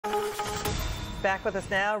Back with us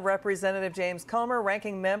now, Representative James Comer,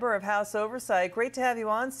 ranking member of House Oversight. Great to have you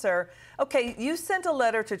on, sir. Okay, you sent a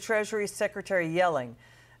letter to Treasury Secretary Yellen,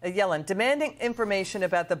 demanding information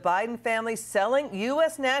about the Biden family selling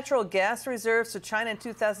U.S. natural gas reserves to China in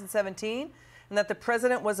 2017, and that the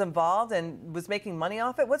president was involved and was making money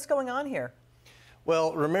off it. What's going on here?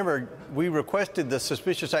 Well, remember, we requested the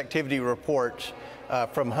suspicious activity reports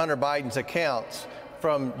from Hunter Biden's accounts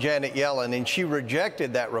from Janet Yellen, and she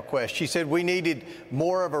rejected that request. She said we needed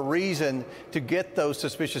more of a reason to get those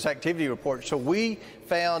suspicious activity reports. So we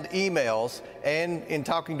found emails, and in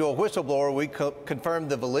talking to a whistleblower, we confirmed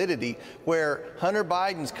the validity, where Hunter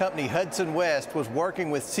Biden's company, Hudson West, was working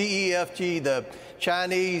with CEFG, the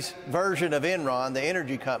Chinese version of Enron, the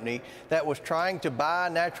energy company, that was trying to buy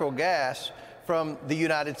natural gas from the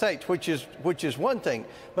United States, which is one thing.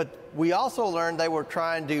 But we also learned they were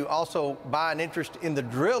trying to also buy an interest in the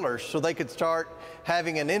drillers so they could start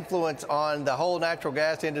having an influence on the whole natural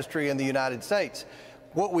gas industry in the United States.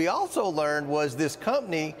 What we also learned was this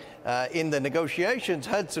company in the negotiations,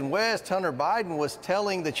 Hudson West, Hunter Biden was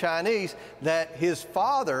telling the Chinese that his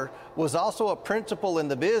father was also a principal in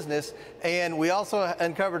the business. And we also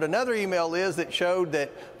uncovered another email, Liz, that showed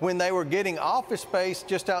that when they were getting office space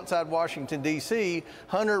just outside Washington, D.C.,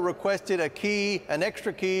 Hunter requested a key, an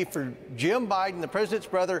extra key for Jim Biden, the president's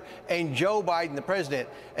brother, and Joe Biden, the president,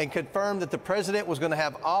 and confirmed that the president was going to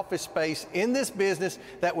have office space in this business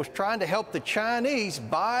that was trying to help the Chinese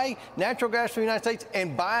buy natural gas from the United States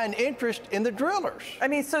and buy an interest in the drillers. I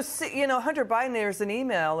mean, so, you know, Hunter Biden, there's an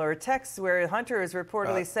email or a text where Hunter is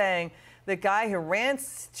reportedly saying the guy who ran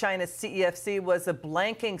China's CEFC was a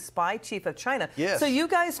blanking spy chief of China. Yes. So you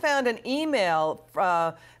guys found an email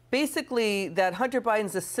basically that Hunter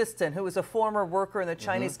Biden's assistant, who was a former worker in the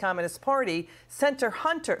Chinese Communist Party, sent to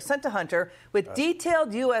Hunter with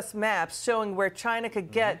detailed U.S. maps showing where China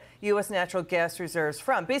could get U.S. natural gas reserves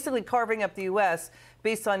from, basically carving up the U.S.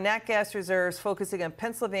 based on nat gas reserves, focusing on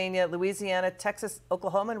Pennsylvania, Louisiana, Texas,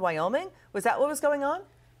 Oklahoma, and Wyoming. Was that what was going on?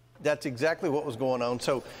 That's exactly what was going on.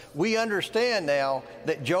 So we understand now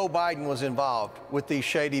that Joe Biden was involved with these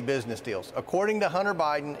shady business deals. According to Hunter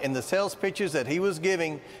Biden, in the sales pitches that he was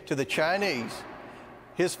giving to the Chinese,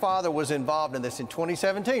 his father was involved in this in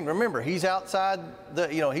 2017. Remember, he's outside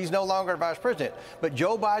he's no longer vice president. But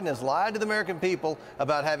Joe Biden has lied to the American people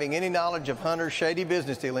about having any knowledge of Hunter's shady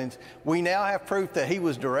business dealings. We now have proof that he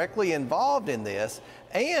was directly involved in this.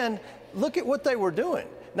 And look at what they were doing.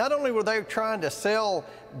 Not only were they trying to sell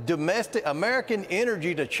domestic American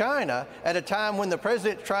energy to China at a time when the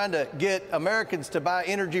president's trying to get Americans to buy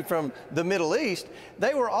energy from the Middle East,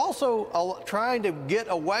 they were also trying to get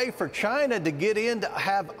a way for China to get in to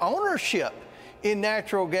have ownership in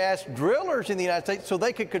natural gas drillers in the United States so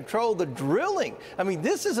they could control the drilling. I mean,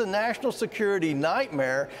 this is a national security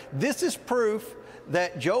nightmare. This is proof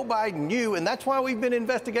that Joe Biden knew, and that's why we've been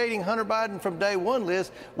investigating Hunter Biden from day one,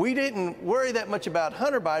 Liz. We didn't worry that much about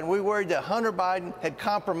Hunter Biden. We worried that Hunter Biden had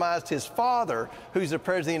compromised his father, who's the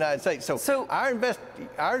president of the United States. So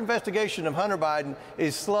our investigation of Hunter Biden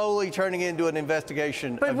is slowly turning into an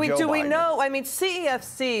investigation of Joe Biden. Do we know? I mean,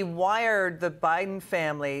 CEFC wired the Biden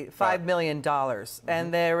family $5 million,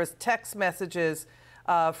 and there was text messages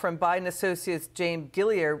from Biden associates James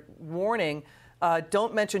Gillier warning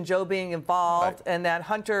don't mention Joe being involved, and that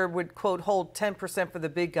Hunter would, quote, hold 10% for the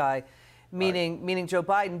big guy, meaning Joe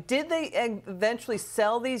Biden. Did they eventually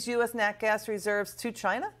sell these U.S. nat gas reserves to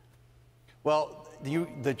China? Well,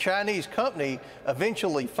 the Chinese company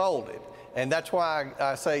eventually folded, and that's why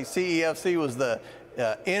I say CEFC was the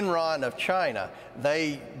Enron of China.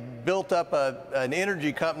 They built up an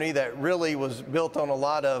energy company that really was built on a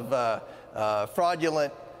lot of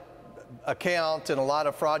fraudulent accounts and a lot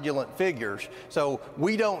of fraudulent figures. So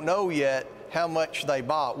we don't know yet how much they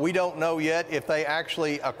bought. We don't know yet if they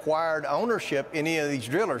actually acquired ownership in any of these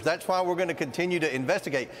drillers. That's why we're going to continue to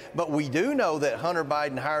investigate. But we do know that Hunter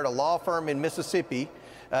Biden hired a law firm in Mississippi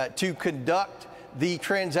to conduct the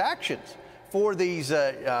transactions for these,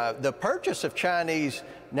 the purchase of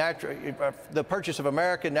the purchase of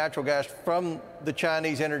American natural gas from the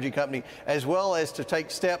Chinese energy company, as well as to take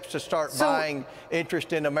steps to start buying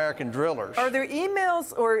interest in American drillers. Are there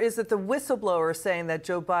emails, or is it the whistleblower saying that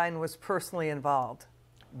Joe Biden was personally involved?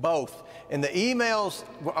 Both. And the emails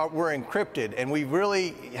were encrypted, and we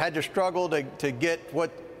really had to struggle to get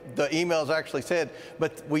what the emails actually said.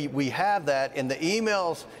 But we have that, and the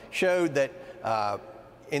emails showed that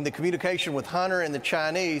in the communication with Hunter and the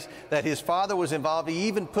Chinese that his father was involved. He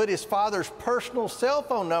even put his father's personal cell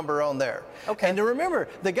phone number on there. Okay. And to remember,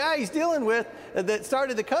 the guy he's dealing with that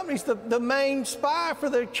started the company is the main spy for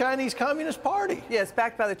the Chinese Communist Party. Yes,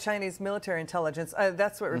 backed by the Chinese military intelligence.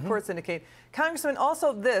 That's what reports indicate. Congressman,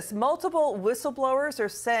 also this, multiple whistleblowers are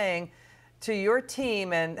saying to your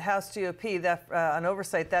team and House GOP that on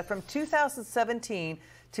oversight that from 2017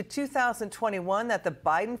 to 2021 that the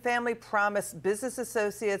Biden family promised business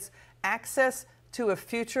associates access to a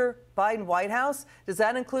future Biden White House. Does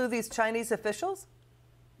that include these Chinese officials?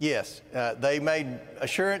 Yes, they made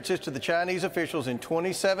assurances to the Chinese officials in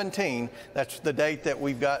 2017, that's the date that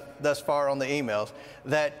we've got thus far on the emails,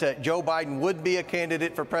 that Joe Biden would be a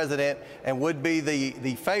candidate for president and would be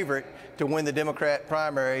the favorite to win the Democrat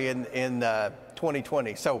primary in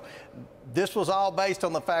 2020. So this was all based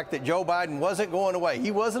on the fact that Joe Biden wasn't going away. He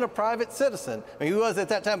wasn't a private citizen. I mean, he was at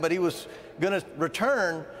that time, but he was going to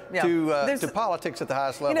return to politics at the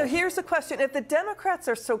highest level. You know, here's the question. If the Democrats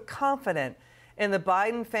are so confident in the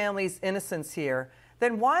Biden family's innocence here,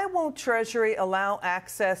 then why won't Treasury allow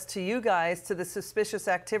access to you guys to the suspicious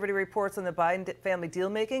activity reports on the Biden family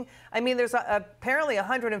deal-making? I mean, there's apparently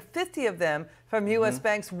 150 of them from U.S.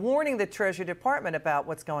 banks warning the Treasury Department about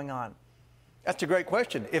what's going on. That's a great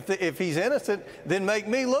question. If he's innocent, then make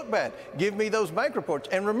me look bad. Give me those bank reports.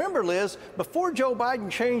 And remember, Liz, before Joe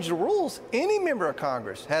Biden changed the rules, any member of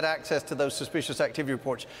Congress had access to those suspicious activity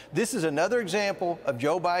reports. This is another example of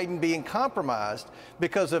Joe Biden being compromised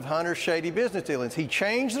because of Hunter's shady business dealings. He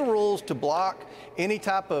changed the rules to block any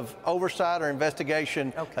type of oversight or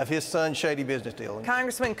investigation of his son's shady business dealings.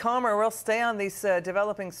 Congressman Comer, we'll stay on these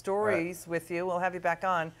developing stories with you. We'll have you back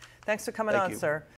on. Thanks for coming on, sir.